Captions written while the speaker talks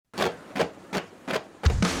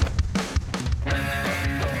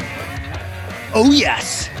Oh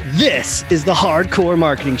yes, this is the Hardcore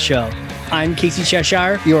Marketing Show. I'm Casey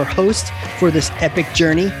Cheshire, your host for this epic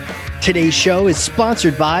journey. Today's show is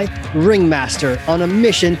sponsored by Ringmaster, on a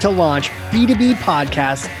mission to launch B2B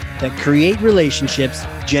podcasts that create relationships,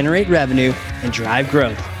 generate revenue, and drive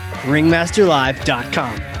growth.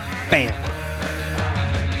 Ringmasterlive.com. Bam.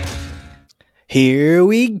 Here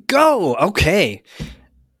we go. Okay.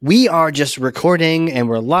 We are just recording and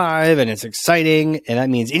we're live and it's exciting. And that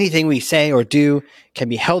means anything we say or do can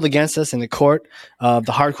be held against us in the court of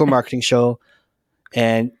the Hardcore Marketing Show.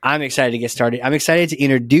 And I'm excited to get started. I'm excited to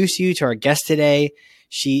introduce you to our guest today.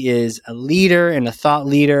 She is a leader and a thought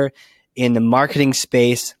leader in the marketing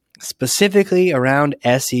space, specifically around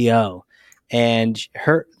SEO. And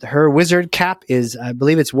her wizard cap is, I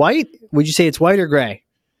believe it's white. Would you say it's white or gray?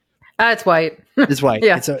 It's white. It's white.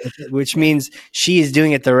 Yeah. Which means she is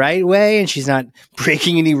doing it the right way and she's not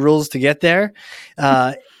breaking any rules to get there.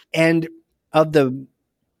 And of the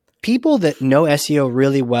people that know SEO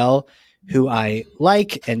really well, who I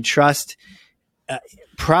like and trust,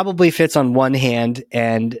 probably fits on one hand.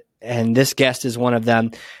 And this guest is one of them.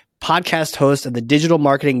 Podcast host of the Digital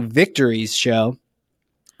Marketing Victories Show,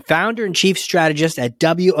 founder and chief strategist at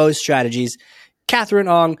WO Strategies, Katherine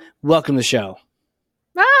Ong. Welcome to the show.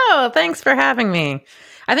 Oh, thanks for having me.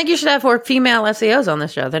 I think you should have more female SEOs on the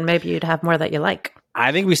show. Then maybe you'd have more that you like.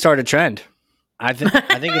 I think we start a trend. I think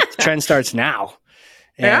the trend starts now.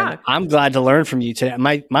 And yeah. I'm glad to learn from you today.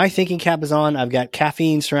 My thinking cap is on. I've got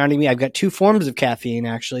caffeine surrounding me. I've got two forms of caffeine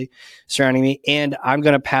actually surrounding me. And I'm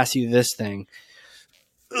going to pass you this thing.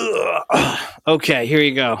 Ugh. Okay, here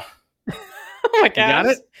you go. Oh my God. You got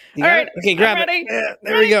it? You got All right. it? Okay, grab it. Yeah,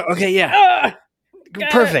 there we go. Okay, yeah.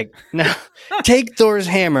 Perfect. Now, take Thor's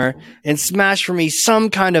hammer and smash for me some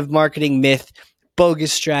kind of marketing myth,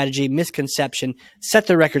 bogus strategy, misconception. Set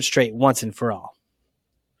the record straight once and for all.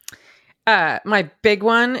 My big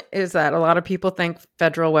one is that a lot of people think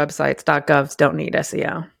federal websites, .govs, don't need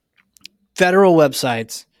SEO. Federal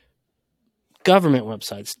websites, government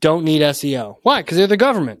websites don't need SEO. Why? Because they're the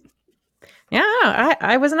government. Yeah,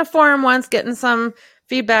 I was in a forum once getting some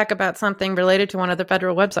feedback about something related to one of the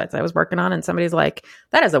federal websites I was working on, and somebody's like,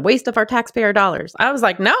 that is a waste of our taxpayer dollars. I was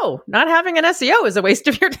like, no, not having an SEO is a waste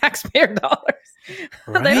of your taxpayer dollars.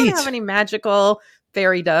 Right. They don't have any magical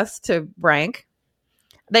fairy dust to rank.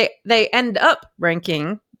 They end up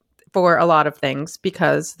ranking for a lot of things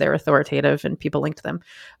because they're authoritative and people link to them,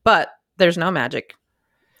 but there's no magic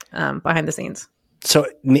behind the scenes. So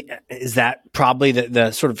is that probably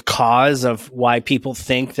the sort of cause of why people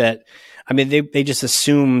think that, I mean, they just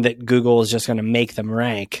assume that Google is just going to make them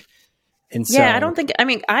rank. And so, yeah,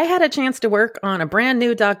 I had a chance to work on a brand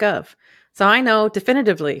new .gov. So I know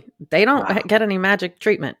definitively they don't get any magic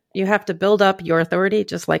treatment. You have to build up your authority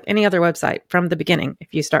just like any other website from the beginning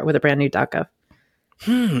if you start with a brand new .gov.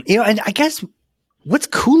 And I guess what's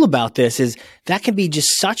cool about this is that can be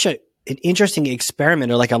just such an interesting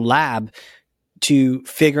experiment or like a lab to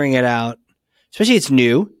figuring it out. Especially it's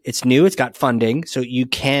new, it's got funding, so you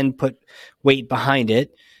can put weight behind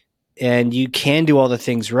it and you can do all the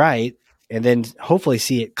things right and then hopefully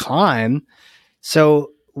see it climb.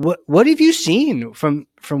 So what have you seen from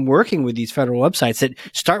working with these federal websites that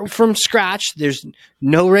start from scratch? There's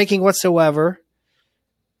no ranking whatsoever.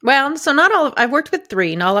 Well, so I've worked with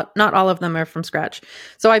 3, not all of them are from scratch.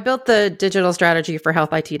 So I built the digital strategy for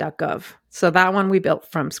healthit.gov. So that one we built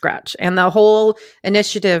from scratch. And the whole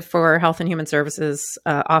initiative for Health and Human Services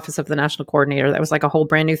Office of the National Coordinator, that was like a whole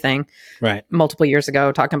brand new thing, right? Multiple years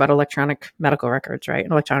ago, talking about electronic medical records, right?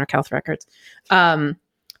 Electronic health records.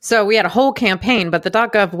 So we had a whole campaign, but the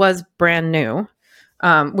 .gov was brand new.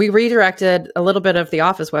 We redirected a little bit of the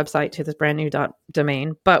office website to this brand new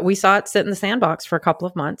domain, but we saw it sit in the sandbox for a couple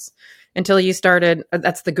of months until you started.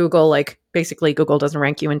 That's the Google, like basically Google doesn't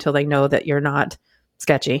rank you until they know that you're not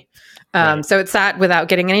sketchy. Right. So it sat without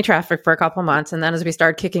getting any traffic for a couple of months. And then as we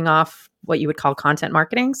started kicking off what you would call content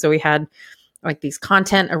marketing. So we had like these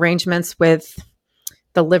content arrangements with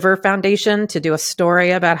the Liver Foundation to do a story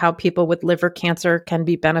about how people with liver cancer can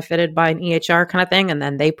be benefited by an EHR kind of thing. And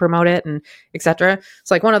then they promote it and et cetera.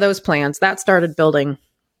 It's like one of those plans that started building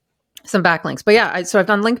some backlinks. But yeah, so I've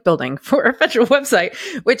done link building for a federal website,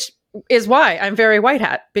 which is why I'm very white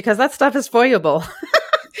hat, because that stuff is foilable.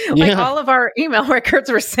 Like all of our email records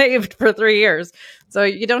were saved for 3 years. So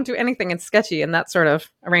you don't do anything sketchy in that sort of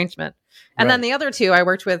arrangement. And then the other 2, I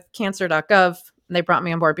worked with cancer.gov, and they brought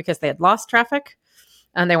me on board because they had lost traffic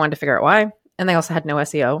and they wanted to figure out why. And they also had no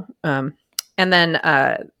SEO. And then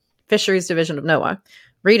Fisheries Division of NOAA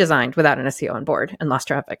redesigned without an SEO on board and lost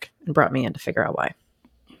traffic and brought me in to figure out why.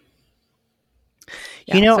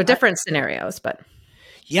 Yeah, so different scenarios, but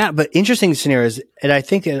Yeah, but interesting scenarios. And I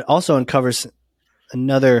think it also uncovers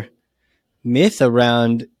another myth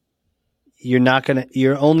around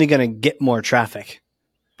you're only gonna get more traffic.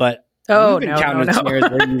 But Oh, you've no, no, encountered no. scenarios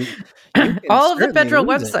where you can All of the certainly federal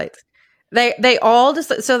lose it. websites. They all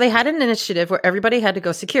just, so they had an initiative where everybody had to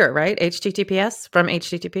go secure, right? HTTPS from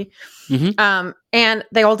HTTP. And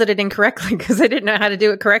they all did it incorrectly because they didn't know how to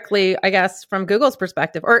do it correctly, I guess, from Google's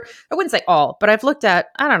perspective. Or I wouldn't say all, but I've looked at,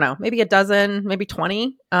 I don't know, maybe a dozen, maybe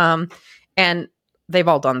 20. And they've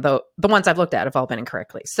all done, the ones I've looked at have all been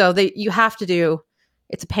incorrectly. So you have to do,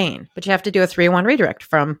 it's a pain, but you have to do a 301 redirect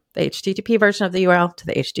from the HTTP version of the URL to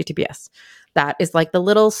the HTTPS. That is like the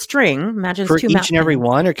little string. Imagine For two each and every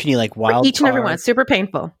one, or can you like wild each and every one. card? It's super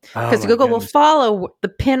painful because Oh, Google will goodness. follow the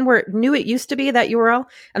pin where it knew it used to be, that URL,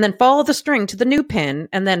 and then follow the string to the new pin,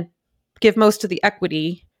 and then give most of the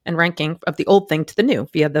equity and ranking of the old thing to the new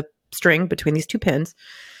via the string between these two pins.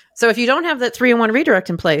 So if you don't have that 301 redirect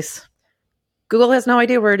in place, Google has no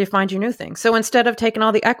idea where to find your new thing. So instead of taking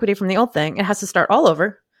all the equity from the old thing, it has to start all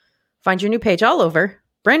over, find your new page all over,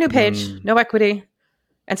 brand new page, no equity,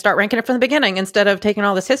 and start ranking it from the beginning instead of taking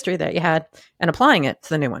all this history that you had and applying it to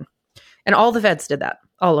the new one. And all the feds did that.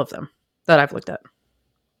 All of them that I've looked at.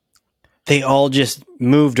 They all just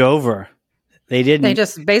moved over. They didn't. They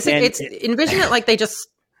just basically, envision it like they just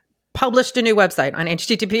published a new website on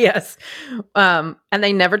HTTPS. And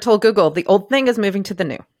they never told Google the old thing is moving to the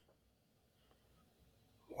new.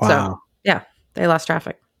 Wow. So, yeah, they lost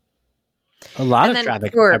traffic. A lot of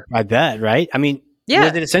traffic, I bet, right? I mean, yeah,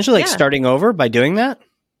 was it essentially like starting over by doing that?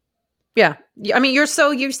 Yeah. I mean, you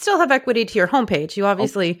still have equity to your homepage. You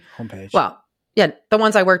obviously, homepage. Well, yeah, the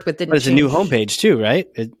ones I worked with didn't But it's change. a new homepage too, right?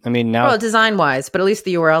 Now. Well, design-wise, but at least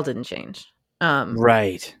the URL didn't change.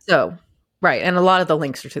 Right. So, right. And a lot of the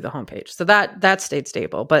links are to the homepage. So that stayed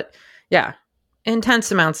stable. But yeah,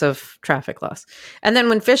 intense amounts of traffic loss. And then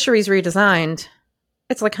when Fisheries redesigned,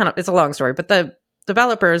 it's a long story, but the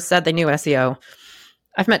developers said they knew SEO.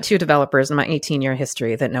 I've met two developers in my 18-year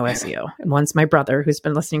history that know SEO. And one's my brother, who's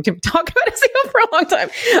been listening to me talk about SEO for a long time.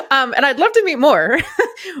 And I'd love to meet more.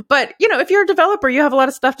 But, if you're a developer, you have a lot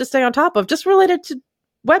of stuff to stay on top of just related to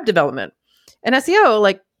web development. And SEO,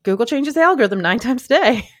 like Google changes the algorithm 9 times a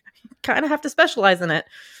day. You kind of have to specialize in it.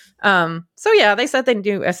 So yeah, they said they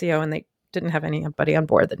knew SEO and they didn't have anybody on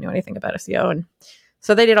board that knew anything about SEO. And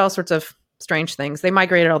so they did all sorts of strange things. They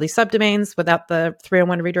migrated all these subdomains without the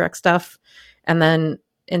 301 redirect stuff. And then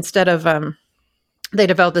instead of, they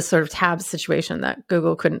developed this sort of tab situation that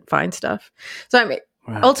Google couldn't find stuff. So I mean,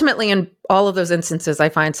 ultimately in all of those instances, I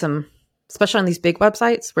find some, especially on these big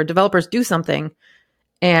websites where developers do something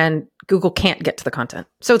and Google can't get to the content.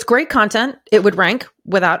 So it's great content. It would rank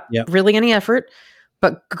without really any effort,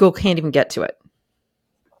 but Google can't even get to it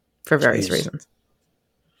for various reasons.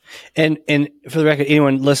 And for the record,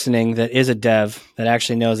 anyone listening that is a dev that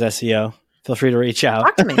actually knows SEO, feel free to reach out.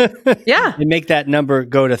 Talk to me. Yeah. And make that number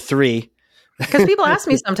go to 3. Because people ask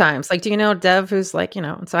me sometimes, like, do you know a dev who's like,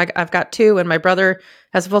 so I've got 2 and my brother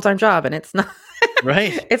has a full-time job and it's not,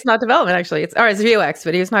 right. It's not development actually. It's VOX,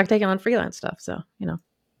 but he was not taking on freelance stuff. So,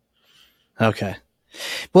 Okay.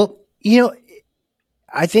 Well,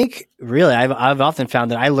 I think really I've often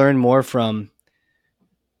found that I learn more from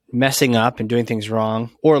messing up and doing things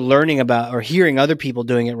wrong or learning about or hearing other people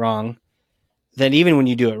doing it wrong than even when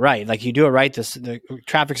you do it right. Like you do it right, the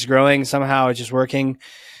traffic's growing, somehow it's just working,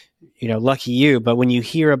 lucky you. But when you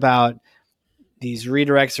hear about these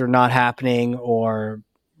redirects are not happening or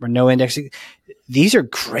no indexing, these are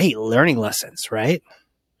great learning lessons, right?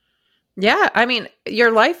 Yeah. I mean,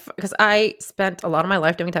 your life, because I spent a lot of my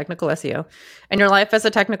life doing technical SEO, and your life as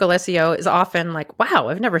a technical SEO is often like, wow,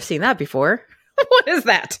 I've never seen that before. What is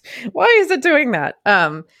that? Why is it doing that?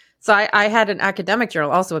 So I had an academic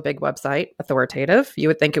journal, also a big website, authoritative. You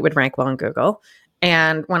would think it would rank well in Google.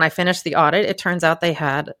 And when I finished the audit, it turns out they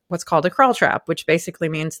had what's called a crawl trap, which basically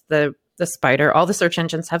means the spider, all the search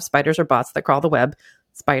engines have spiders or bots that crawl the web.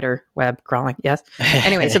 Spider, web, crawling, yes.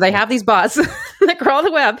 Anyway, so they have these bots that crawl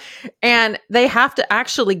the web, and they have to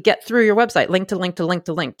actually get through your website, link to link to link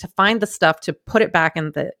to link, to find the stuff to put it back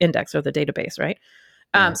in the index or the database, right?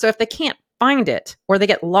 So if they can't find it or they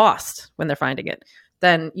get lost when they're finding it,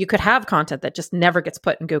 then you could have content that just never gets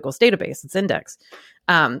put in Google's database, its index.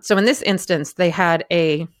 So in this instance, they had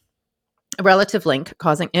a relative link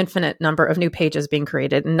causing infinite number of new pages being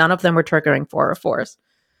created, and none of them were triggering 404s.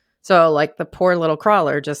 So like the poor little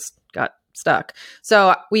crawler just got stuck.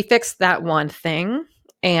 So we fixed that one thing,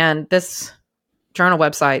 and this journal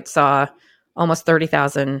website saw almost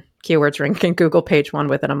 30,000 keywords ranking Google page 1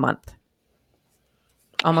 within a month.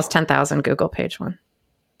 Almost 10,000 Google page 1.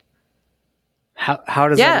 How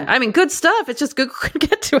does Yeah, that? I mean, good stuff. It's just Google couldn't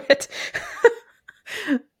get to it.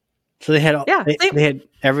 So they had Yeah, they had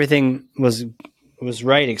everything was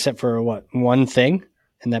right except for what, one thing,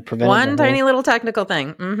 and that prevented one tiny little technical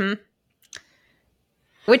thing.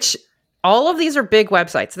 Which all of these are big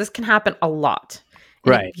websites. This can happen a lot.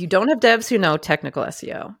 And right. if you don't have devs who know technical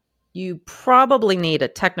SEO, you probably need a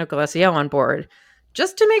technical SEO on board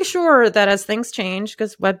just to make sure that as things change,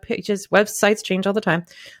 because websites change all the time,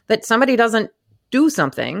 that somebody doesn't do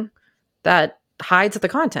something that hides the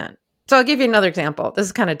content. So I'll give you another example. This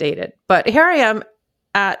is kind of dated, but here I am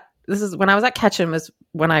this is when I was at Ketchum, was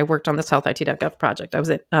when I worked on this healthit.gov project. I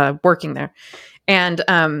was working there. And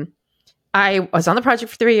I was on the project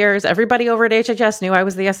for 3 years. Everybody over at HHS knew I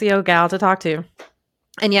was the SEO gal to talk to.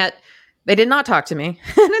 And yet they did not talk to me.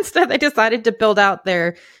 And instead they decided to build out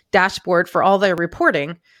their dashboard for all their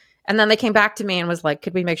reporting. And then they came back to me and was like,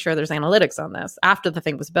 could we make sure there's analytics on this after the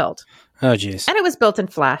thing was built? Oh, geez. And it was built in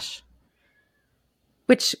Flash,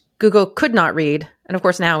 which Google could not read. And of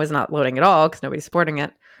course now is not loading at all because nobody's supporting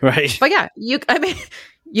it. Right. But yeah,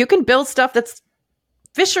 you can build stuff that's,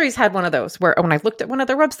 Fisheries had one of those where when I looked at one of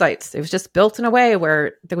their websites, it was just built in a way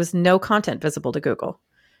where there was no content visible to Google.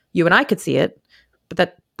 You and I could see it, but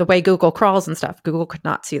that the way Google crawls and stuff, Google could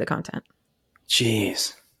not see the content.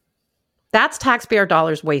 Jeez. That's taxpayer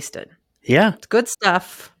dollars wasted. Yeah. It's good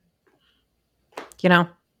stuff.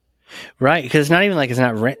 Right. Because it's not even like it's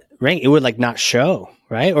not rank. It would like not show,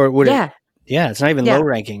 right? Or would it? Yeah. It's not even low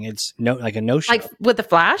ranking. It's like a no show. Like with the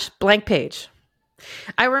Flash, blank page.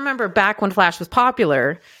 I remember back when Flash was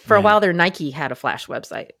popular, for a while there, Nike had a Flash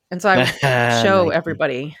website. And so I would show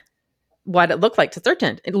everybody what it looked like to search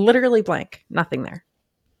in. It literally blank, nothing there.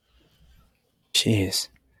 Jeez.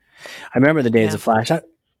 I remember the days of Flash.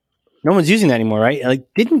 No one's using that anymore, right? Like,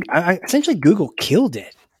 essentially Google killed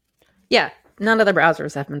it. Yeah. None of the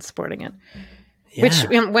browsers have been supporting it. Yeah. Which,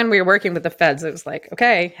 when we were working with the feds, it was like,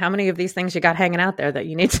 okay, how many of these things you got hanging out there that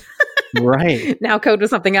you need to right now code with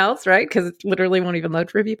something else, right? Because it literally won't even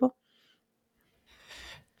load for people.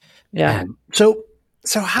 Yeah. So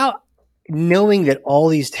how, knowing that all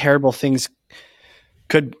these terrible things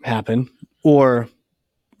could happen, or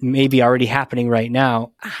maybe already happening right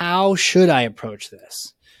now, how should I approach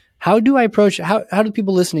this? How do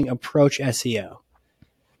people listening approach SEO?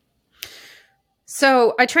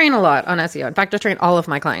 So I train a lot on SEO. In fact, I train all of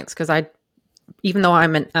my clients because even though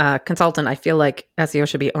I'm a consultant, I feel like SEO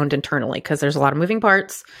should be owned internally because there's a lot of moving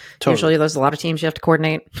parts. Totally. Usually there's a lot of teams you have to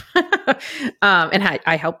coordinate. And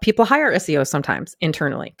I help people hire SEO sometimes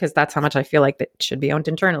internally because that's how much I feel like that should be owned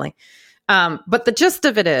internally. But the gist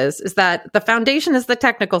of it is that the foundation is the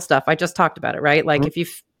technical stuff. I just talked about it, right? Like if you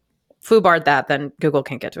foobarred that, then Google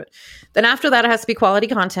can't get to it. Then after that, it has to be quality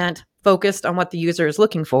content focused on what the user is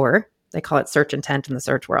looking for. They call it search intent in the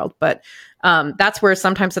search world. But that's where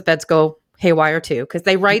sometimes the feds go haywire too, because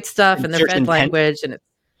they write stuff in their fed language. And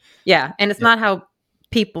it's not how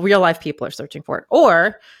real life people are searching for it.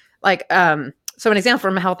 Or like, so an example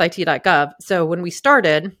from healthit.gov. So when we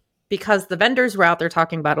started, because the vendors were out there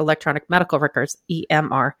talking about electronic medical records,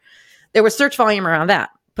 EMR, there was search volume around that.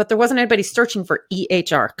 But there wasn't anybody searching for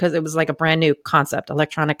EHR because it was like a brand new concept,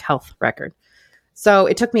 electronic health record. So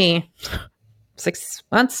it took me 6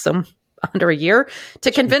 months, under a year, to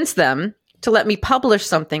convince them to let me publish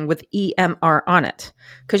something with EMR on it.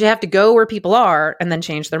 Because you have to go where people are and then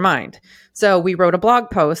change their mind. So we wrote a blog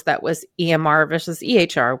post that was EMR versus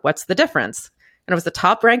EHR. What's the difference? And it was the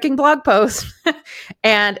top ranking blog post.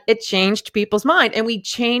 And it changed people's mind. And we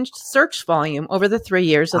changed search volume over the 3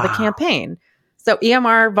 years of the campaign. So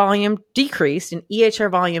EMR volume decreased and EHR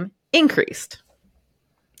volume increased.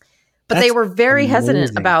 But they were very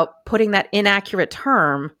hesitant about putting that inaccurate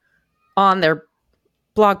term on their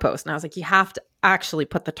blog post. And I was like, you have to actually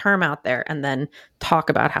put the term out there and then talk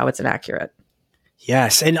about how it's inaccurate.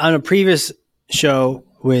 Yes. And on a previous show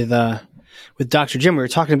with Dr. Jim, we were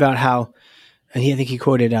talking about how, and I think he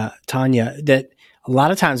quoted Tanya, that a lot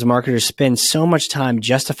of times marketers spend so much time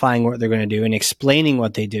justifying what they're going to do and explaining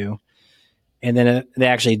what they do. And then they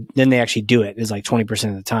actually do it. It's like 20%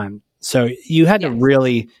 of the time. So you had to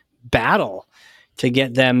really battle to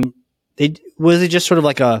get them. Was it just sort of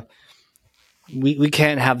like we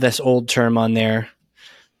can't have this old term on there?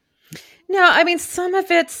 No, I mean, some of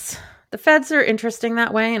the feds are interesting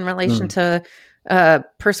that way in relation to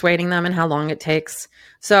persuading them and how long it takes.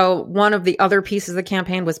 So one of the other pieces of the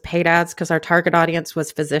campaign was paid ads because our target audience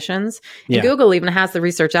was physicians. And Google even has the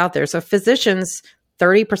research out there. So physicians,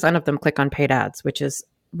 30% of them click on paid ads, which is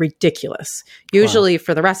ridiculous. Usually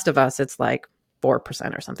for the rest of us, it's like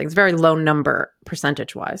 4% or something. It's a very low number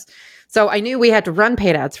percentage wise. So I knew we had to run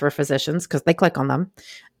paid ads for physicians because they click on them.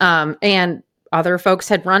 And other folks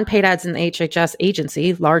had run paid ads in the HHS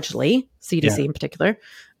agency, largely C2C in particular.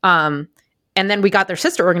 And then we got their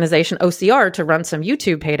sister organization, OCR, to run some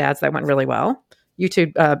YouTube paid ads that went really well.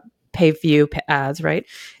 YouTube pay view ads, right?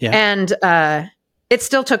 Yeah. And it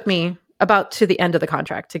still took me about to the end of the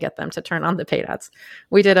contract to get them to turn on the paid ads.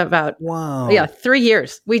 We did about 3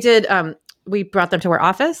 years. We did. We brought them to our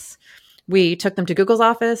office. We took them to Google's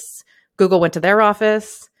office. Google went to their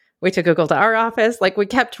office. We took Google to our office. Like, we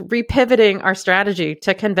kept repivoting our strategy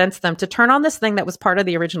to convince them to turn on this thing that was part of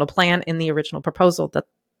the original plan in the original proposal that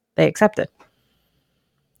they accepted.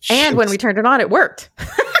 Shoot. And when we turned it on, it worked.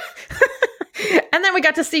 And then we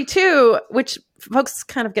got to C2, which folks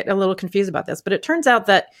kind of get a little confused about this, but it turns out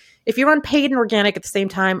that if you run paid and organic at the same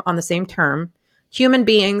time on the same term, human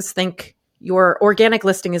beings think your organic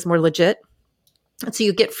listing is more legit. And so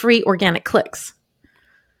you get free organic clicks.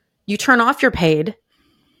 You turn off your paid,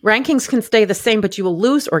 rankings can stay the same, but you will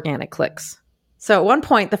lose organic clicks. So at one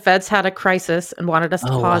point, the feds had a crisis and wanted us to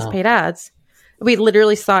pause paid ads. We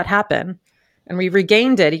literally saw it happen. And we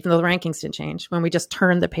regained it, even though the rankings didn't change, when we just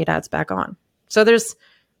turned the paid ads back on. So there's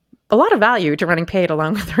a lot of value to running paid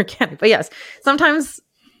along with organic. But yes, sometimes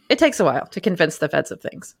it takes a while to convince the feds of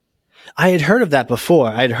things. I had heard of that before.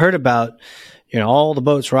 I'd heard about, all the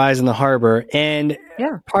boats rise in the harbor. And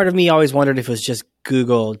part of me always wondered if it was just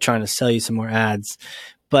Google trying to sell you some more ads.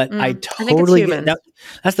 But I totally get that.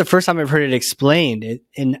 That's the first time I've heard it explained.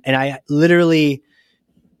 And I literally,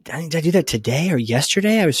 did I do that today or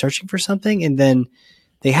yesterday? I was searching for something and then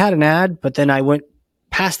they had an ad, but then I went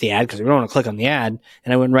past the ad because we don't want to click on the ad.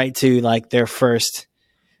 And I went right to like their first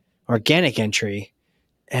organic entry.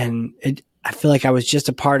 And I feel like I was just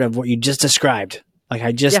a part of what you just described. Like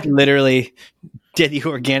I just literally did the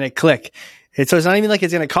organic click. And so it's not even like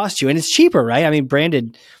it's going to cost you, and it's cheaper, right? I mean,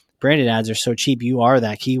 branded ads are so cheap. You are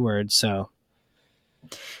that keyword. So,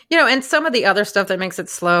 and some of the other stuff that makes it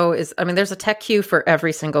slow is, there's a tech queue for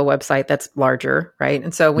every single website that's larger, right?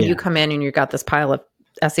 And so when you come in and you've got this pile of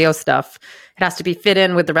SEO stuff, it has to be fit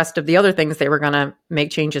in with the rest of the other things they were going to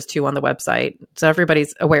make changes to on the website. So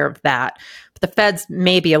everybody's aware of that. But the feds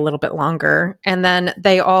may be a little bit longer. And then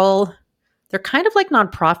they're kind of like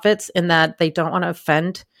nonprofits in that they don't want to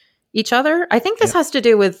offend each other. I think this has to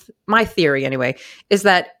do with, my theory anyway, is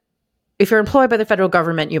that if you're employed by the federal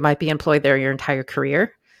government, you might be employed there your entire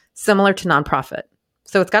career, similar to nonprofit.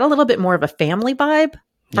 So it's got a little bit more of a family vibe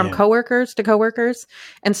from coworkers to coworkers.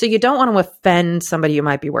 And so you don't want to offend somebody you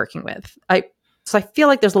might be working with. So I feel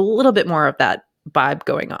like there's a little bit more of that vibe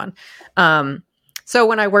going on. So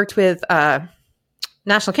when I worked with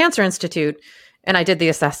National Cancer Institute and I did the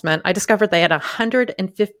assessment, I discovered they had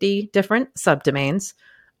 150 different subdomains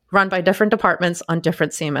run by different departments on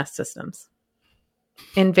different CMS systems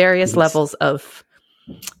in various levels of,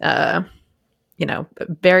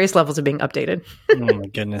 various levels of being updated. Oh my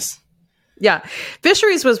goodness. Yeah.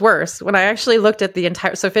 Fisheries was worse. When I actually looked at the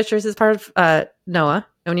entire, so Fisheries is part of NOAA.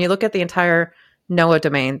 And when you look at the entire NOAA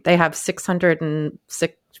domain, they have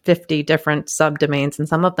 650 different subdomains, and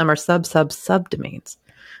some of them are subdomains,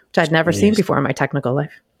 which I'd never seen before in my technical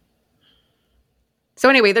life. So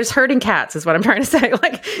anyway, there's herding cats is what I'm trying to say.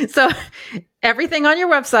 So everything on your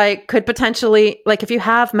website could potentially, if you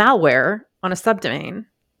have malware on a subdomain,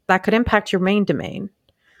 that could impact your main domain.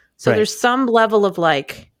 So there's some level of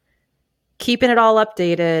keeping it all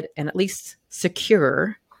updated and at least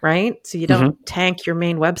secure, right? So you don't tank your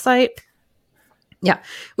main website. Yeah.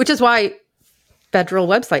 Which is why federal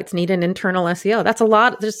websites need an internal SEO. That's a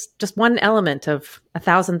lot. There's just one element of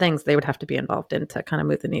 1,000 things they would have to be involved in to kind of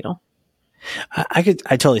move the needle. I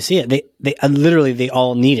totally see it. They literally, they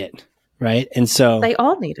all need it. Right. And so they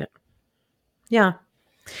all need it. Yeah.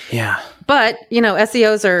 Yeah. But,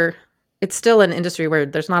 SEOs it's still an industry where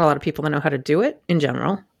there's not a lot of people that know how to do it in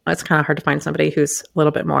general. It's kind of hard to find somebody who's a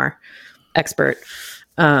little bit more expert.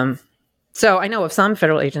 So I know of some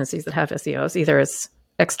federal agencies that have SEOs, either as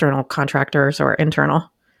external contractors or internal,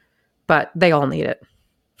 but they all need it.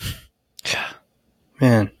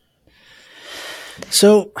 Man.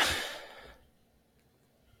 So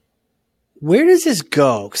where does this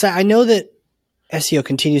go? Because I know that SEO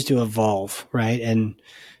continues to evolve, right? And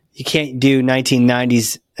you can't do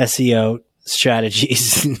 1990s SEO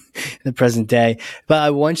strategies in the present day. But I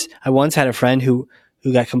once had a friend who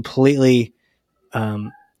got completely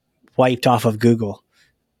wiped off of Google.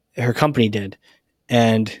 Her company did.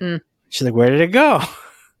 And she's like, where did it go?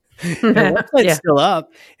 The website's still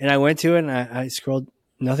up. And I went to it and I scrolled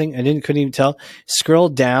nothing. Couldn't even tell.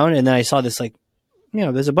 Scrolled down and then I saw this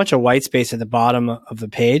there's a bunch of white space at the bottom of the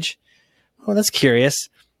page. Oh, that's curious.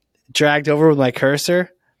 Dragged over with my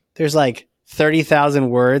cursor. There's 30,000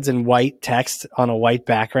 words in white text on a white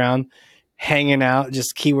background. hanging out,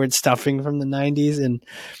 just keyword stuffing from the 90s. And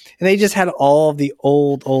they just had all of the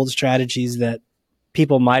old strategies that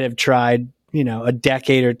people might have tried, a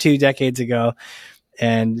decade or 2 decades ago.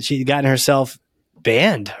 And she'd gotten herself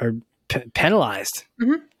banned or penalized.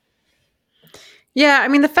 Mm-hmm. Yeah, I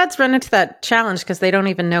mean, the feds run into that challenge because they don't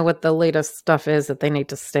even know what the latest stuff is that they need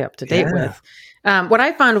to stay up to date with. What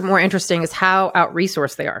I found more interesting is how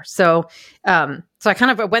out-resourced they are. So I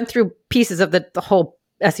kind of went through pieces of the whole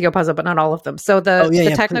SEO puzzle, but not all of them. So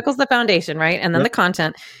the technical's the foundation, right? And then the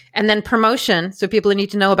content, and then promotion. So people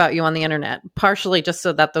need to know about you on the internet, partially just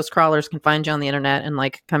so that those crawlers can find you on the internet and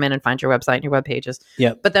like come in and find your website and your web pages.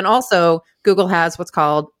 Yep. But then also Google has what's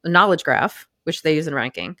called a knowledge graph, which they use in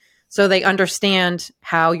ranking. So they understand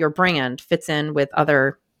how your brand fits in with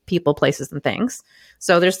other people, places, and things.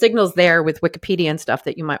 So there's signals there with Wikipedia and stuff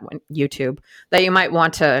that you might want, YouTube, that you might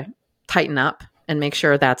want to tighten up and make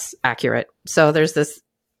sure that's accurate. So there's this,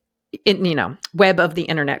 web of the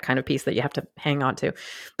internet kind of piece that you have to hang on to.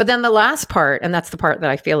 But then the last part, and that's the part that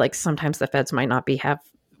I feel like sometimes the feds might not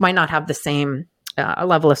have the same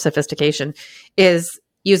level of sophistication, is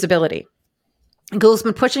usability. Google's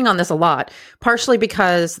been pushing on this a lot, partially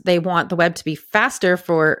because they want the web to be faster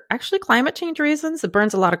for actually climate change reasons. It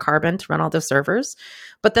burns a lot of carbon to run all those servers.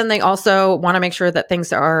 But then they also want to make sure that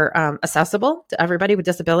things are accessible to everybody with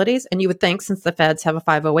disabilities. And you would think, since the feds have a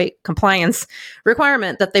 508 compliance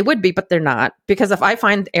requirement, that they would be, but they're not. Because if I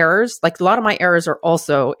find errors, like a lot of my errors are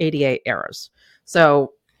also ADA errors.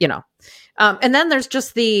 So, and then there's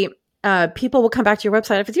just the people will come back to your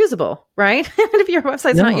website if it's usable, right? And if your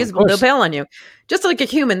website's not usable, they'll bail on you. Just like a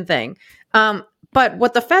human thing. But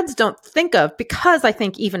what the feds don't think of, because I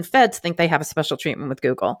think even feds think they have a special treatment with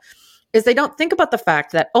Google, is they don't think about the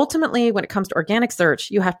fact that ultimately when it comes to organic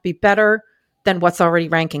search, you have to be better than what's already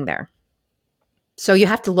ranking there. So you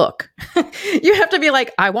have to look. You have to be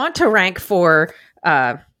like, I want to rank for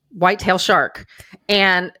whitetail shark.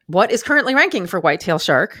 And what is currently ranking for whitetail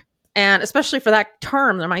shark? And especially for that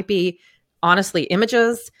term, there might be, honestly,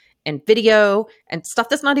 images and video and stuff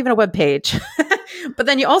that's not even a web page. But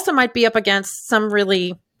then you also might be up against some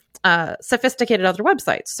really sophisticated other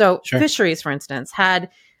websites. So Fisheries, for instance, had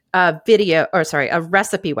a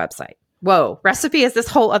recipe website. Whoa, recipe is this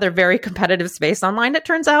whole other very competitive space online, it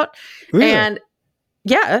turns out. Really?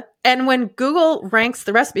 And when Google ranks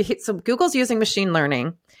the recipe, so Google's using machine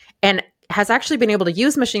learning and has actually been able to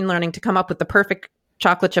use machine learning to come up with the perfect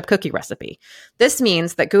chocolate chip cookie recipe. This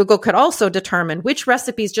means that Google could also determine which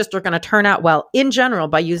recipes just are going to turn out well in general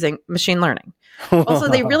by using machine learning. Also,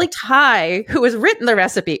 they really tie who has written the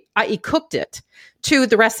recipe, i.e. cooked it, to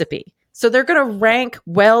the recipe. So they're going to rank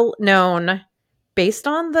well-known, based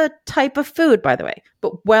on the type of food, by the way,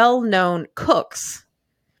 but well-known cooks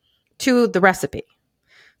to the recipe.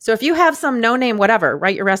 So if you have some no-name whatever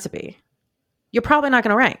write your recipe, you're probably not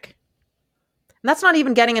going to rank. And that's not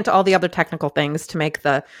even getting into all the other technical things to make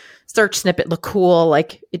the search snippet look cool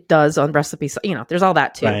like it does on recipes. There's all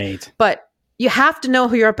that too. Right. But you have to know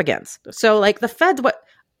who you're up against. So like the feds,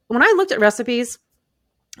 when I looked at recipes,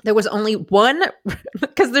 there was only one,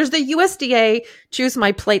 because there's the USDA Choose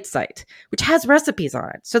My Plate site, which has recipes on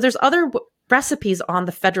it. So there's other recipes on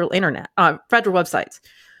the federal internet, federal websites.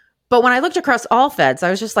 But when I looked across all feds, I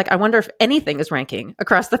was just like, I wonder if anything is ranking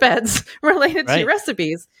across the feds related to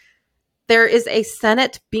recipes. There is a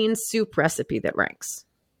Senate bean soup recipe that ranks.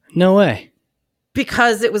 No way.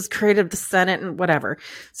 Because it was created with the Senate and whatever.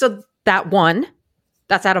 So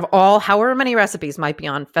that's out of all, however many recipes might be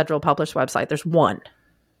on federal published website, there's one.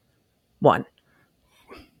 Well,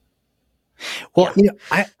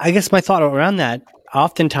 I guess my thought around that,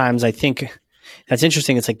 oftentimes I think that's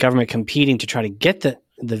interesting. It's like government competing to try to get the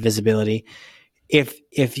visibility.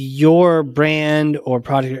 If your brand or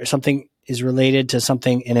product or something is related to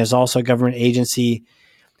something and there's also a government agency,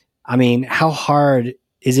 I mean, how hard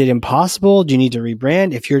is it? Impossible? Do you need to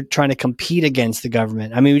rebrand if you're trying to compete against the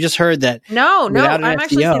government? I mean, we just heard that. No,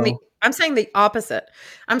 I'm saying the opposite.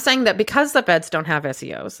 I'm saying that because the feds don't have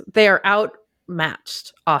SEOs, they are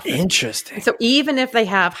outmatched often. Interesting. So even if they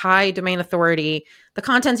have high domain authority, the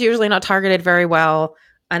content's usually not targeted very well,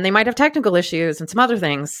 and they might have technical issues and some other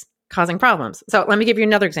things causing problems. So let me give you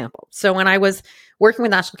another example. So when I was working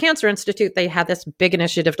with National Cancer Institute, they had this big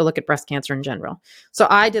initiative to look at breast cancer in general. So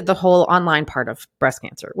I did the whole online part of breast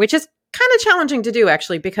cancer, which is kind of challenging to do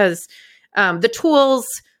actually, because the tools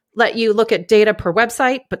let you look at data per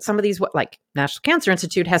website, but some of these, like National Cancer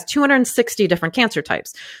Institute has 260 different cancer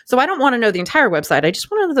types. So I don't want to know the entire website. I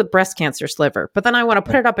just want to know the breast cancer sliver. But then I want to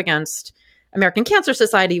put it up against American Cancer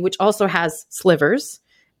Society, which also has slivers.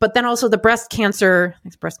 but then also the breast cancer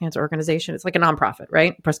organization. It's like a nonprofit,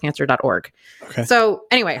 right? Breastcancer.org. Okay. So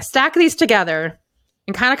anyway, stack these together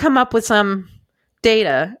and kind of come up with some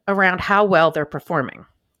data around how well they're performing.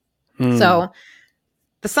 So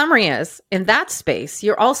the summary is, in that space,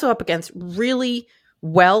 you're also up against really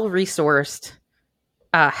well-resourced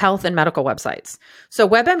health and medical websites. So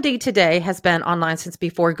WebMD today has been online since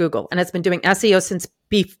before Google, and it's been doing SEO since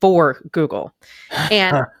before Google.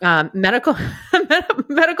 And medical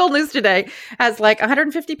news today has like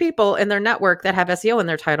 150 people in their network that have SEO in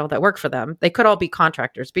their title that work for them. They could all be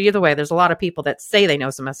contractors, but either way, there's a lot of people that say they know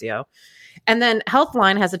some SEO. And then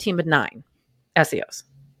Healthline has a team of 9 SEOs.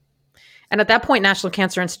 And at that point, National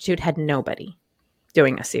Cancer Institute had nobody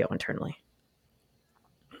doing SEO internally.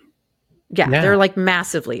 Yeah, they're like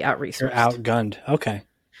massively out-resourced. They're outgunned. Okay.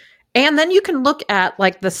 And then you can look at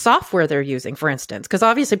like the software they're using, for instance, because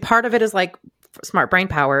obviously part of it is like smart brain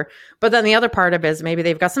power, but then the other part of it is maybe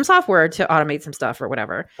they've got some software to automate some stuff or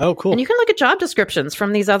whatever. Oh, cool. And you can look at job descriptions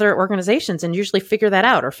from these other organizations and usually figure that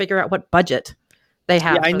out or figure out what budget they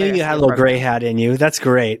have. Yeah, I knew you had a little gray hat in you. That's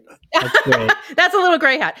great. That's great. That's a little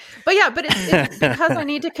gray hat. But yeah, but it's because I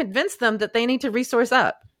need to convince them that they need to resource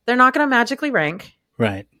up. They're not going to magically rank.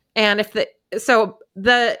 Right. And so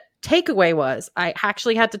the takeaway was I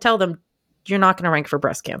actually had to tell them, you're not going to rank for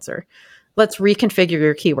breast cancer. Let's reconfigure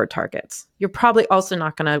your keyword targets. You're probably also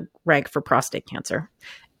not going to rank for prostate cancer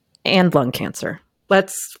and lung cancer.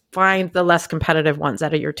 Let's find the less competitive ones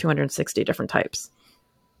out of your 260 different types.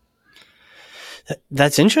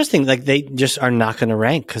 That's interesting. Like they just are not going to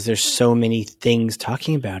rank because there's so many things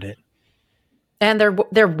talking about it. And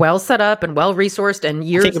they're well set up and well resourced and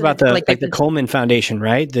years. Think about the Coleman Foundation,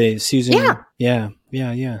 right? The Susan. Yeah.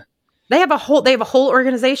 They have a whole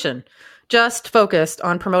organization just focused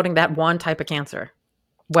on promoting that one type of cancer.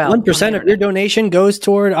 Well, 1% of your donation goes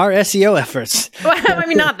toward our SEO efforts. Well, I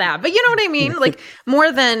mean, not that, but you know what I mean? Like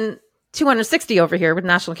more than 260 over here with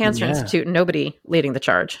National Cancer Institute and nobody leading the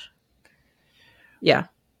charge. Yeah.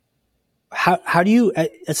 How do you,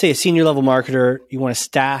 let's say a senior level marketer, you want to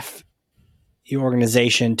staff your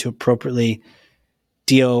organization to appropriately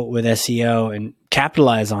deal with SEO and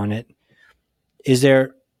capitalize on it?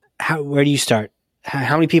 Where do you start?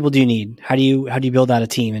 How many people do you need? How do you build out a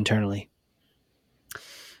team internally?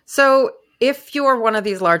 So if you're one of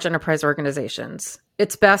these large enterprise organizations,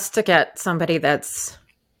 it's best to get somebody that's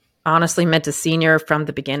honestly mid to senior from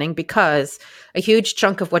the beginning, because a huge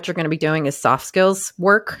chunk of what you're going to be doing is soft skills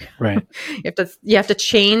work. Right. You have to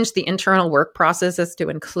change the internal work processes to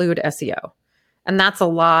include SEO. And that's a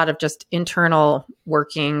lot of just internal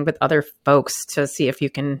working with other folks to see if you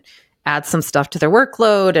can add some stuff to their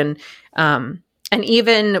workload, and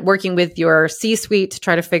even working with your C-suite to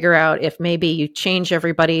try to figure out if maybe you change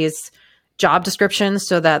everybody's job descriptions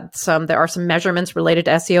so that there are some measurements related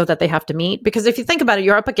to SEO that they have to meet. Because if you think about it,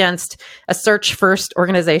 you're up against a search-first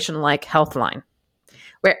organization like Healthline,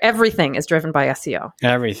 where everything is driven by SEO.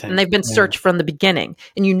 Everything. And they've been searched from the beginning.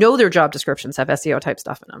 And you know their job descriptions have SEO type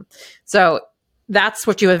stuff in them. So that's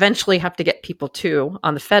what you eventually have to get people to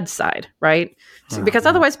on the Fed side, right? So, because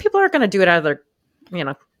otherwise people aren't going to do it out of their,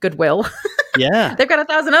 goodwill. Yeah. They've got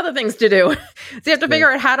 1,000 other things to do. So you have to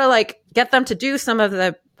figure out how to get them to do some of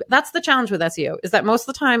that's the challenge with SEO, is that most of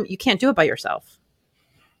the time you can't do it by yourself.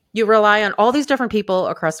 You rely on all these different people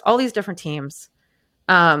across all these different teams.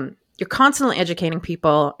 You're constantly educating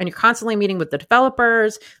people, and you're constantly meeting with the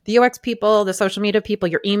developers, the UX people, the social media people,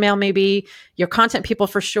 your email, maybe your content people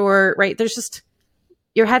for sure, right?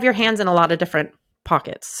 You have your hands in a lot of different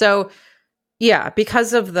pockets. So yeah,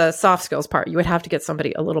 because of the soft skills part, you would have to get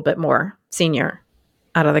somebody a little bit more senior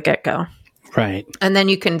out of the get-go. Right. And then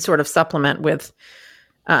you can sort of supplement with,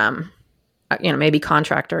 maybe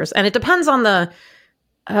contractors. And it depends on the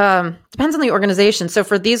organization. So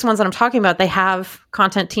for these ones that I'm talking about, they have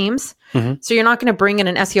content teams. Mm-hmm. So you're not going to bring in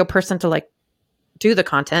an SEO person to do the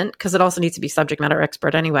content, because it also needs to be subject matter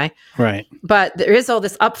expert anyway. Right. But there is all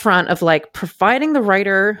this upfront of providing the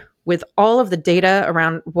writer with all of the data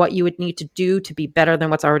around what you would need to do to be better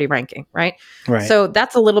than what's already ranking. Right. Right. So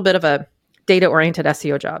that's a little bit of a data oriented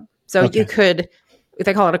SEO job. So you could,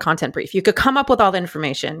 they call it a content brief. You could come up with all the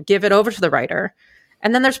information, give it over to the writer.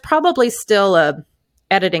 And then there's probably still a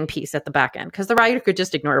editing piece at the back end, because the writer could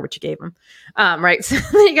just ignore what you gave them. Right. So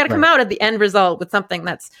then you got to come out at the end result with something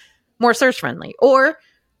that's more search friendly or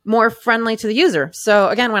more friendly to the user. So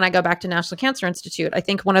again, when I go back to National Cancer Institute, I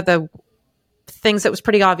think one of the things that was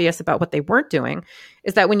pretty obvious about what they weren't doing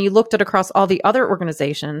is that when you looked at across all the other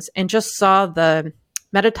organizations and just saw the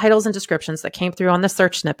meta titles and descriptions that came through on the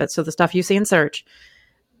search snippet, so the stuff you see in search,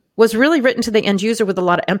 was really written to the end user with a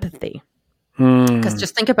lot of empathy. Because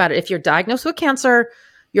just think about it. If you're diagnosed with cancer,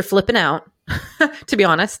 you're flipping out, to be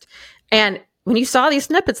honest. And when you saw these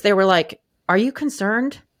snippets, they were like, are you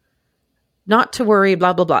concerned? Not to worry,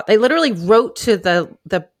 blah, blah, blah. They literally wrote to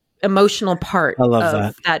the emotional part I love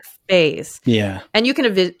of that phase. Yeah. And you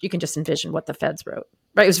can just envision what the feds wrote,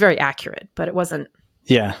 right? It was very accurate, but it wasn't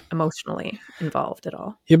emotionally involved at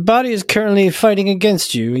all. Your body is currently fighting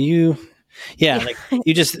against you. Like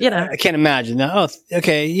you just, I can't imagine that. Oh,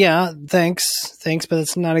 okay. Yeah. Thanks. But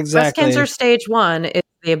it's not exactly. Breast cancer stage 1 is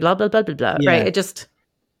the blah, blah, blah, blah, blah, right? It just,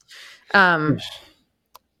 because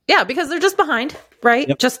they're just behind, right?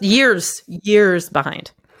 Yep. Just years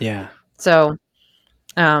behind. Yeah. So,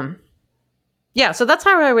 so that's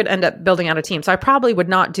how I would end up building out a team. So I probably would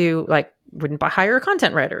not wouldn't hire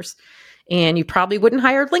content writers, and you probably wouldn't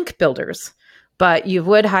hire link builders, but you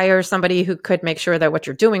would hire somebody who could make sure that what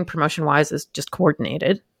you're doing promotion wise is just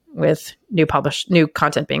coordinated with new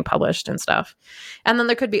content being published and stuff. And then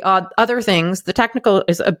there could be other things. The technical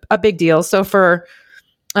is a big deal. So for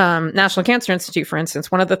National Cancer Institute, for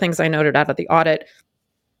instance, one of the things I noted out of the audit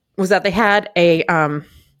was that they had a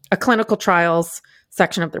clinical trials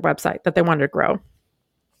section of their website that they wanted to grow.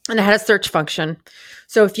 And it had a search function.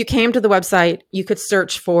 So if you came to the website, you could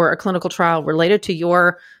search for a clinical trial related to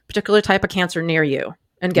your particular type of cancer near you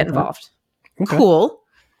and get involved. Okay. Cool.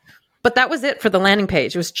 But that was it for the landing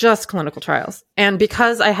page. It was just clinical trials. And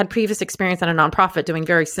because I had previous experience at a nonprofit doing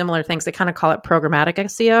very similar things, they kind of call it programmatic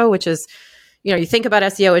SEO, which is, you think about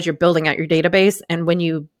SEO as you're building out your database. And when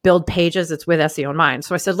you build pages, it's with SEO in mind.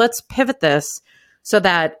 So I said, let's pivot this so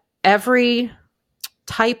that every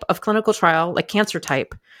type of clinical trial, like cancer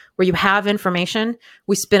type, where you have information,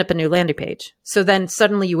 we spin up a new landing page. So then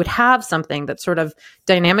suddenly you would have something that's sort of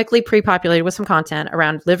dynamically pre-populated with some content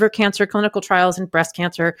around liver cancer, clinical trials, and breast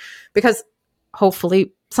cancer, because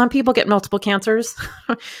hopefully some people get multiple cancers,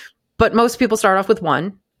 but most people start off with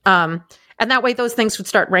one. And that way those things would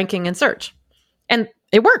start ranking in search. And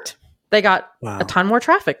it worked. They got a ton more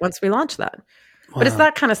traffic once we launched that. Wow. But it's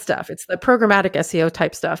that kind of stuff. It's the programmatic SEO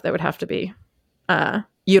type stuff that would have to be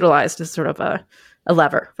utilized as sort of a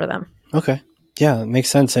lever for them. Okay. Yeah, that makes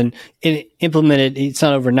sense. And implemented, it's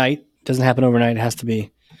not overnight. It doesn't happen overnight. It has to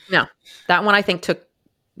be. No. That one I think took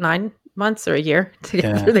 9 months or a year to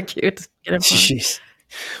get through the queue to get it. Jeez.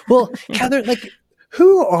 Well, Katherine,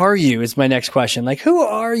 who are you is my next question. Who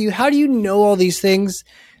are you? How do you know all these things?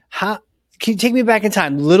 Can you take me back in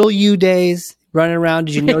time? Little you days running around.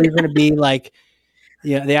 Did you know you're going to be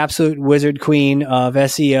the absolute wizard queen of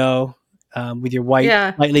SEO with your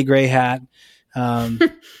white, lightly gray hat?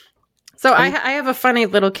 So I have a funny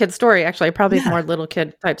little kid story. Actually, I probably have more little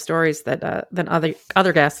kid type stories than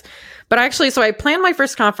other guests. But so I planned my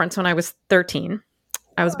first conference when I was 13.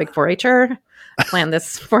 I was a big 4-H'er. I planned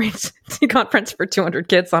this 4-H conference for 200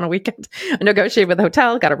 kids on a weekend. I negotiated with a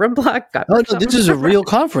hotel, got a room block. This is a real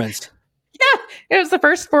conference. Yeah, it was the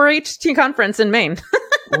first 4-H conference in Maine.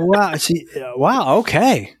 Wow. Wow.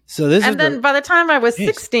 Okay. So then by the time I was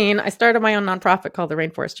 16, I started my own nonprofit called the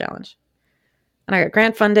Rainforest Challenge. And I got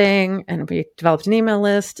grant funding, and we developed an email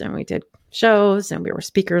list, and we did shows, and we were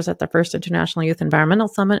speakers at the first International Youth Environmental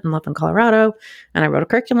Summit in Loveland, Colorado. And I wrote a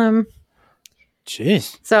curriculum.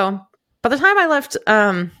 Jeez. So by the time I left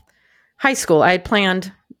high school, I had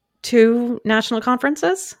planned 2 national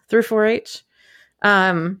conferences through 4-H.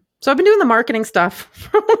 So I've been doing the marketing stuff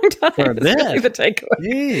for a long time. For a bit. Really the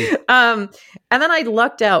takeaway. And then I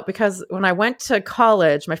lucked out because when I went to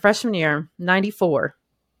college, my freshman year, 94,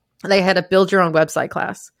 they had a build your own website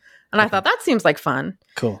class. And I thought that seems like fun.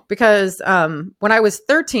 Cool. Because when I was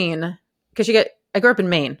 13, I grew up in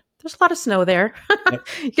Maine. There's a lot of snow there. Yep.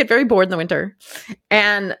 You get very bored in the winter.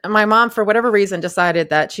 And my mom, for whatever reason,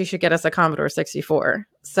 decided that she should get us a Commodore 64.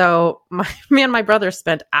 So me and my brother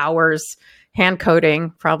spent hours hand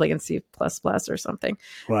coding, probably in C++ or something,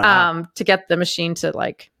 to get the machine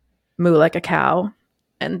to moo like a cow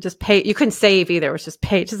and just pay. You couldn't save either. It was just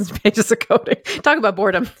pages and pages of coding. Talk about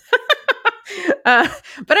boredom. But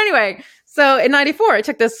anyway, so in 94, I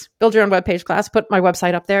took this build your own webpage class, put my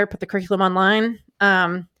website up there, put the curriculum online.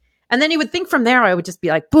 And then you would think from there, I would just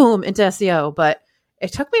be boom, into SEO. But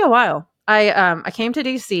it took me a while. I came to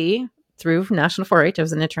DC through National 4-H. I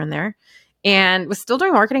was an intern there and was still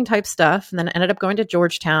doing marketing type stuff. And then ended up going to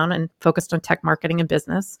Georgetown and focused on tech marketing and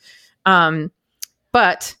business.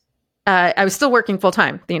 But I was still working full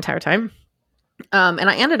time the entire time. And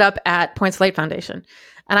I ended up at Point Slate Foundation.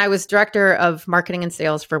 And I was director of marketing and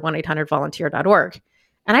sales for 1-800-volunteer.org.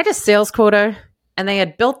 And I had a sales quota, and they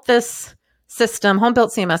had built this system,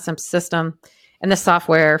 home-built CMS system, and this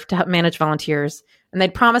software to help manage volunteers. And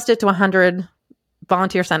they'd promised it to 100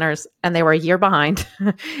 volunteer centers and they were a year behind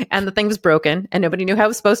and the thing was broken and nobody knew how it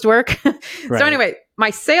was supposed to work. Right. So anyway, my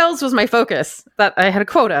sales was my focus. That I had a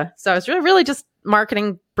quota. So I was really just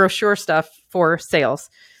marketing brochure stuff for sales.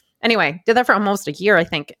 Anyway, did that for almost a year, I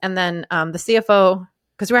think. And then the CFO,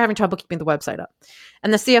 because we were having trouble keeping the website up.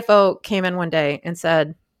 And the CFO came in one day and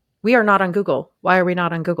said, we are not on Google. Why are we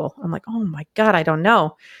not on Google? I'm like, oh my God, I don't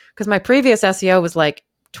know. Because my previous SEO was like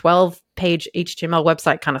 12-page HTML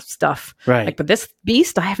website kind of stuff. Right. Like, but this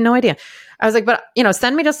beast, I have no idea. I was like, but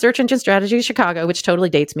send me to Search Engine Strategy Chicago, which totally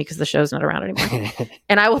dates me because the show's not around anymore.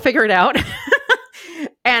 And I will figure it out.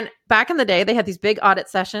 And back in the day, they had these big audit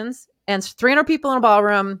sessions and 300 people in a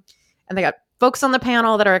ballroom. And they got folks on the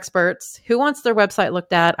panel that are experts. Who wants their website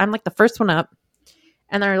looked at? I'm like the first one up.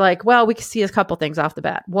 And they're like, well, we can see a couple things off the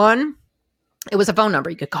bat. One, it was a phone number.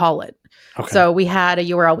 You could call it. Okay. So we had a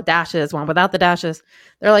URL with dashes, one without the dashes.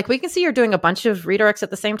 They're like, we can see you're doing a bunch of redirects at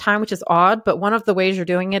the same time, which is odd. But one of the ways you're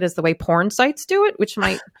doing it is the way porn sites do it, which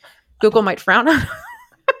Google might frown on.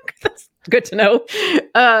 That's good to know.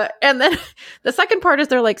 And then the second part is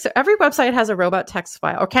they're like, so every website has a robot text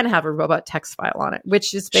file or can have a robot text file on it,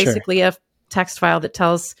 which is basically a text file that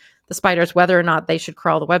tells the spiders whether or not they should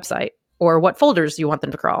crawl the website or what folders you want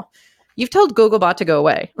them to crawl. You've told Googlebot to go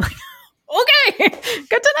away. Okay,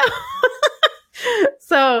 good to know.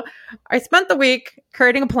 So I spent the week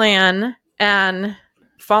creating a plan and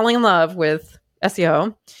falling in love with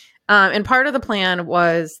SEO. And part of the plan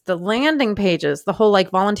was the landing pages, the whole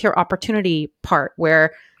like volunteer opportunity part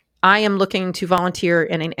where I am looking to volunteer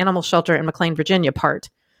in an animal shelter in McLean, Virginia part.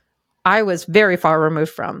 I was very far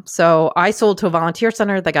removed from. So I sold to a volunteer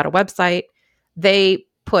center. They got a website. They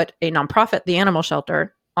put a nonprofit, the animal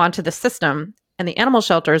shelter, onto the system. And the animal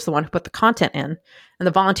shelter is the one who put the content in. And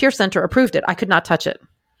the volunteer center approved it. I could not touch it.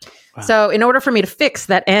 Wow. So in order for me to fix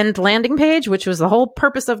that end landing page, which was the whole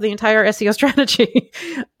purpose of the entire SEO strategy,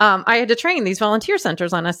 I had to train these volunteer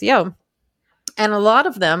centers on SEO. And a lot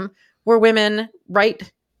of them were women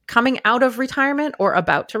coming out of retirement or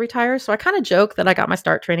about to retire. So I kind of joke that I got my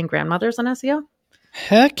start training grandmothers on SEO.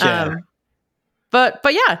 Heck yeah. But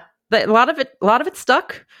yeah, a lot of it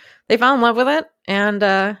stuck. They fell in love with it. And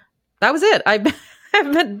that was it. I've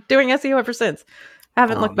been doing SEO ever since.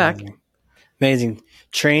 Haven't looked back. Amazing.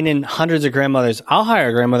 Training hundreds of grandmothers. I'll hire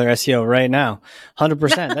a grandmother SEO right now.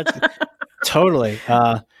 100%. That's totally.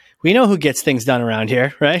 We know who gets things done around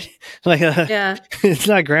here, right? Like, yeah. It's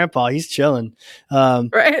not grandpa. He's chilling.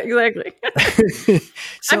 Right. Exactly.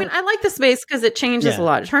 So, I mean, I like the space because it changes a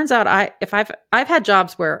lot. It turns out I've had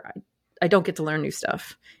jobs where I don't get to learn new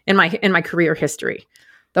stuff in my career history.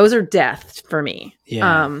 Those are death for me.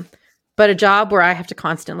 Yeah. But a job where I have to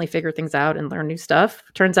constantly figure things out and learn new stuff,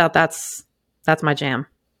 turns out that's my jam.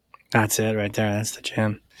 That's it right there. That's the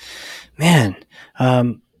jam. Man,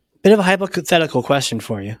 bit of a hypothetical question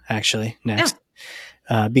for you, actually, next.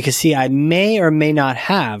 Yeah. Because, see, I may or may not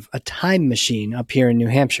have a time machine up here in New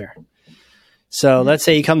Hampshire. So let's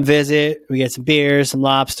say you come visit, we get some beers, some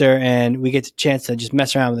lobster, and we get the chance to just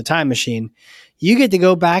mess around with the time machine. You get to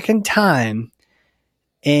go back in time.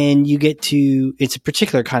 And it's a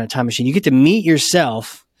particular kind of time machine. You get to meet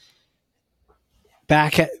yourself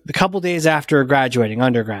back a couple days after graduating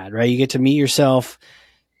undergrad, right? You get to meet yourself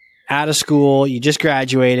out of school. You just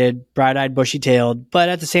graduated, bright-eyed, bushy-tailed, but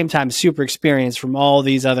at the same time, super experienced from all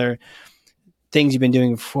these other things you've been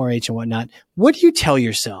doing for 4-H and whatnot. What do you tell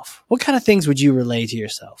yourself? What kind of things would you relay to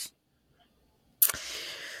yourself?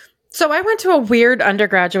 So I went to a weird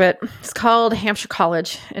undergraduate. It's called Hampshire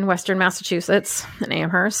College in Western Massachusetts in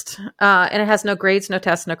Amherst. And it has no grades, no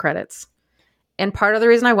tests, no credits. And part of the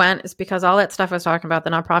reason I went is because all that stuff I was talking about, the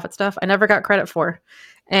nonprofit stuff, I never got credit for.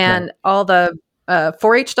 And all the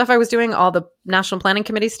 4-H stuff I was doing, all the National Planning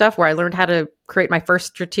Committee stuff where I learned how to create my first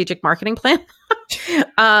strategic marketing plan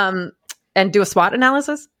and do a SWOT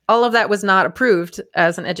analysis, all of that was not approved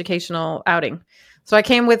as an educational outing. So I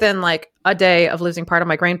came within like a day of losing part of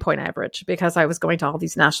my grade point average because I was going to all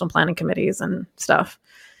these national planning committees and stuff.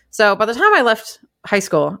 So by the time I left high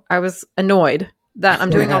school, I was annoyed that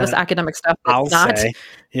I'm doing all this academic stuff that's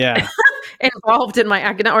involved in my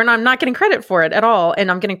academic, or I'm not getting credit for it at all,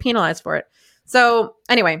 and I'm getting penalized for it. So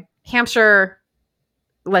anyway, Hampshire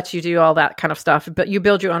lets you do all that kind of stuff, but you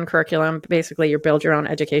build your own curriculum. Basically, you build your own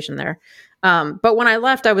education there. But when I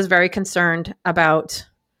left, I was very concerned about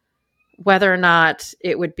whether or not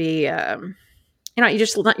it would be, you're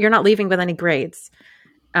not leaving with any grades.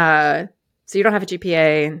 So you don't have a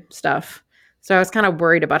GPA and stuff. So I was kind of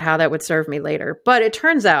worried about how that would serve me later. But it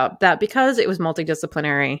turns out that because it was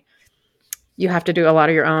multidisciplinary, you have to do a lot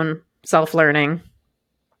of your own self-learning.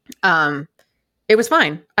 It was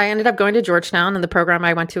fine. I ended up going to Georgetown, and the program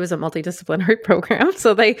I went to was a multidisciplinary program.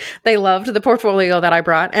 So they loved the portfolio that I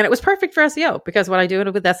brought, and it was perfect for SEO because what I do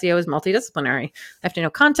with SEO is multidisciplinary. I have to know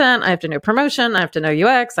content, I have to know promotion, I have to know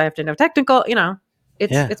UX, I have to know technical.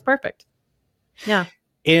 It's perfect. Yeah.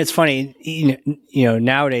 And it's funny,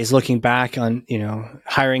 nowadays looking back on,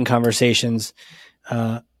 hiring conversations,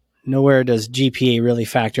 nowhere does GPA really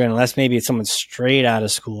factor in unless maybe it's someone straight out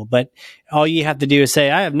of school. But all you have to do is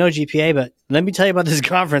say, I have no GPA, but let me tell you about this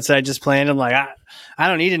conference that I just planned. I'm like, I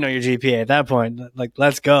don't need to know your GPA at that point. Like,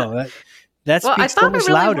 let's go. That speaks so much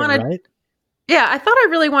louder, right? Yeah, I thought I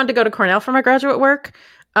really wanted to go to Cornell for my graduate work.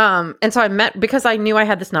 And so I met, because I knew I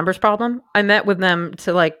had this numbers problem, I met with them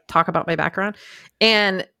to talk about my background.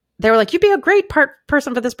 And they were like, you'd be a great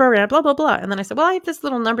person for this program, blah, blah, blah. And then I said, well, I have this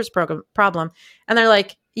little numbers problem. And they're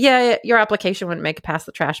like, yeah, your application wouldn't make it past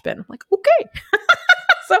the trash bin. I'm like, okay.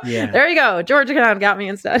 So there you go. Georgetown got me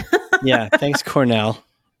instead. Yeah. Thanks, Cornell.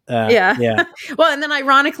 Yeah. Well, and then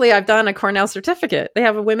ironically, I've done a Cornell certificate. They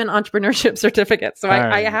have a women entrepreneurship certificate. So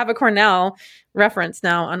I have a Cornell reference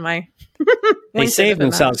now on my They saved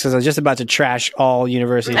themselves because I was just about to trash all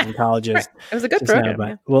universities and colleges. Right. It was a good program.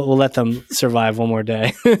 Now, we'll let them survive one more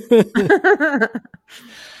day.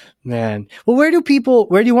 Man. Well, where do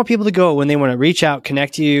you want people to go when they want to reach out,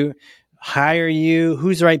 connect you, hire you?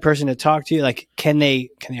 Who's the right person to talk to? Like, can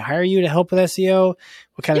they hire you to help with SEO?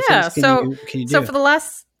 What kind of things can you do? So for the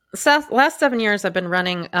last 7 years, I've been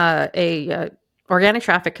running a organic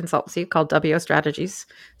traffic consultancy called WO Strategies.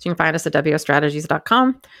 So you can find us at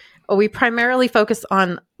wostrategies.com. We primarily focus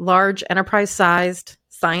on large enterprise-sized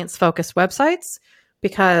science-focused websites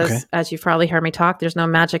because, as you've probably heard me talk, there's no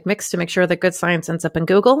magic mix to make sure that good science ends up in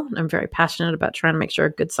Google. I'm very passionate about trying to make sure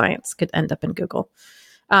good science could end up in Google.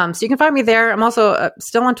 So you can find me there. I'm also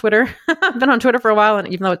still on Twitter. I've been on Twitter for a while, and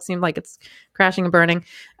even though it seemed like it's crashing and burning,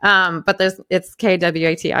 but it's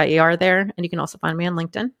KWATIER there, and you can also find me on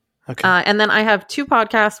LinkedIn. Okay. And then I have 2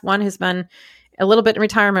 podcasts. One has been a little bit in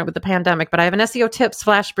retirement with the pandemic, but I have an SEO tips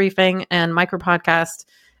flash briefing and micro podcast.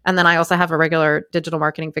 And then I also have a regular Digital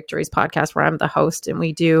Marketing Victories podcast where I'm the host, and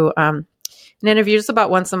we do an interview just about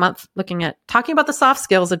once a month talking about the soft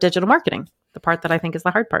skills of digital marketing, the part that I think is the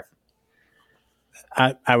hard part.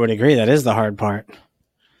 I would agree. That is the hard part.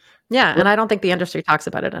 Yeah. And I don't think the industry talks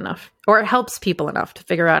about it enough, or it helps people enough to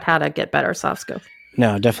figure out how to get better soft skills.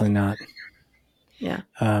 No, definitely not. Yeah.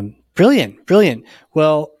 Brilliant.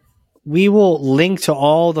 Well, we will link to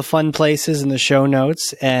all the fun places in the show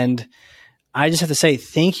notes. And I just have to say,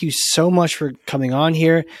 thank you so much for coming on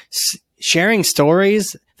here, sharing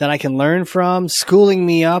stories that I can learn from, schooling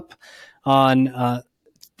me up on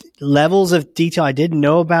levels of detail I didn't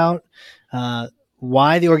know about,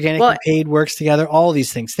 why the organic and paid works together, all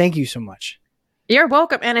these things. Thank you so much. You're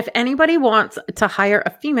welcome. And if anybody wants to hire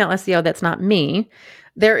a female SEO that's not me,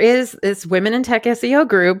 there is this Women in Tech SEO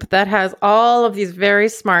group that has all of these very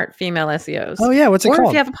smart female SEOs. Oh, yeah. What's it called? Or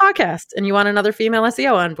if you have a podcast and you want another female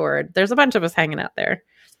SEO on board, there's a bunch of us hanging out there.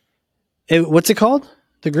 What's it called?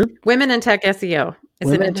 The group? Women in Tech SEO.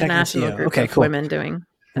 It's an international group of women doing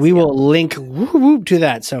SEO. We will link to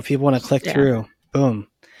that. So if people want to click through, boom.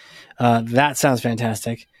 That sounds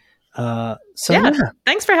fantastic.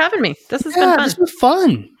 Thanks for having me. This has been fun. This was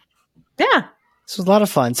fun. Yeah. This was a lot of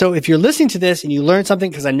fun. So if you're listening to this and you learned something,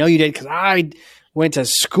 because I know you did, because I went to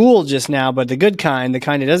school just now, but the good kind, the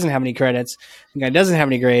kind that doesn't have any credits, the kind that doesn't have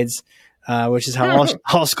any grades, which is how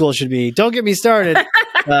all school should be. Don't get me started.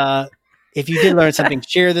 If you did learn something,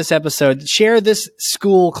 share this episode, share this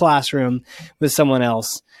school classroom with someone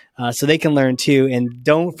else so they can learn too, and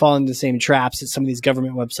don't fall into the same traps that some of these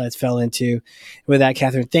government websites fell into. With that,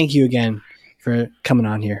 Katherine, thank you again for coming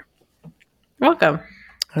on here. Welcome.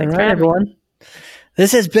 Thanks all right, everyone.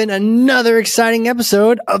 This has been another exciting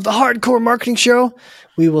episode of the Hardcore Marketing Show.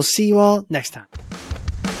 We will see you all next time.